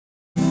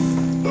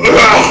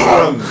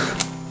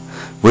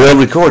We are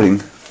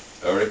recording.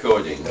 A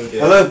recording. Okay.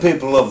 Hello,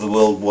 people of the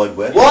World Wide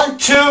Web. 1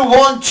 2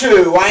 1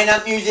 2. Why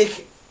not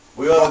music?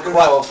 We are the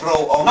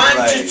Quattro Man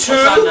to Hombres. two.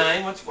 What's our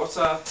name? What's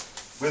our...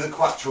 We're the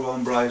Quattro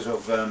Hombres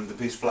of the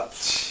Peace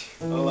Flaps.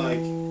 I like.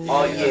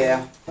 Oh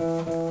yeah.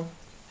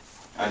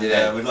 And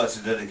Yeah. we'd like to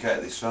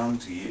dedicate this song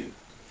to you.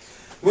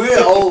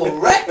 We're all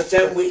wrecked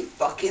and we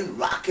fucking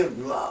rock and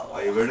roll.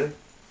 Are you ready?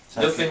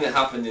 Nothing that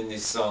happened in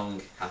this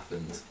song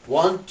happened.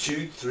 1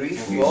 2 3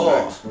 Thank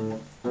 4.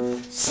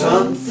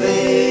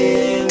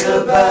 Something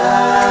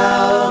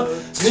about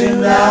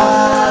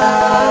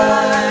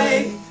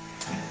tonight.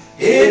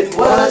 It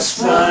was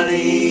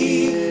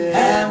funny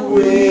and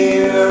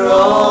we're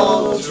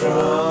all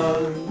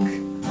drunk.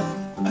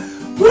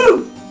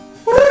 Woo!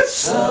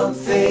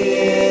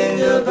 Something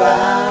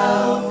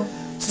about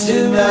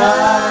tonight.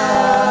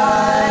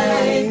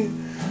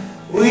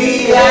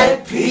 We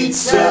had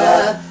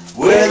pizza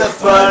with a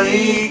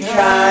funny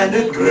kind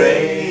of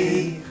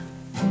grade.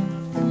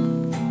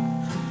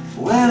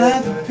 When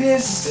I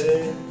pissed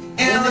in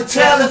the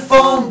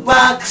telephone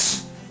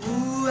box,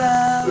 ooh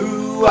ah,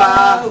 ooh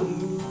ah, ooh.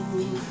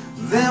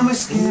 Then we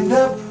skimmed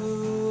up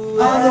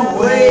on the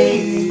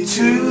way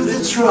to the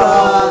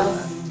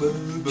trough,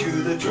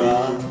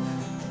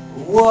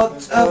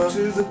 walked up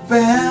to the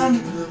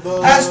band,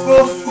 as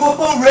before,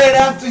 right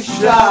after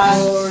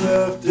shots,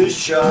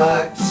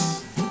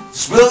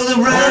 spilled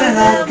them round in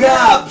our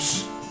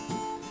gobs,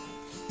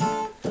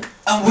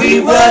 and we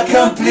were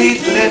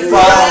completely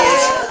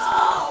fucked.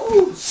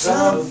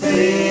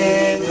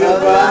 Something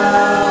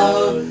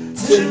about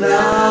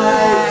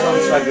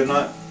tonight. Say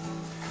goodnight.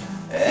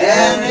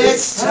 And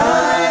it's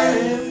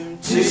time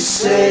to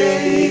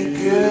say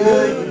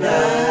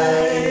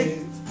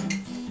goodnight.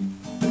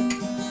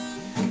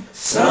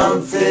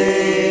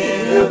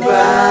 Something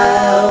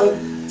about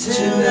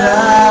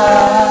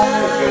tonight.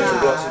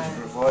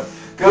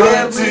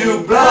 Going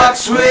to block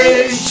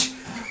switch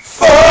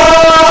for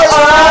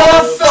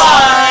a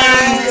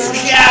fight.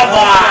 Come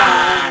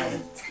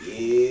on.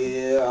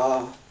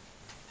 Yeah.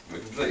 We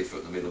can play foot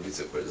in the middle of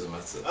it, but it doesn't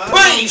matter.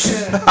 Please!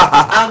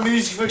 And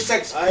music for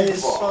sex. I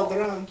is så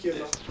drunk, you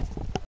know.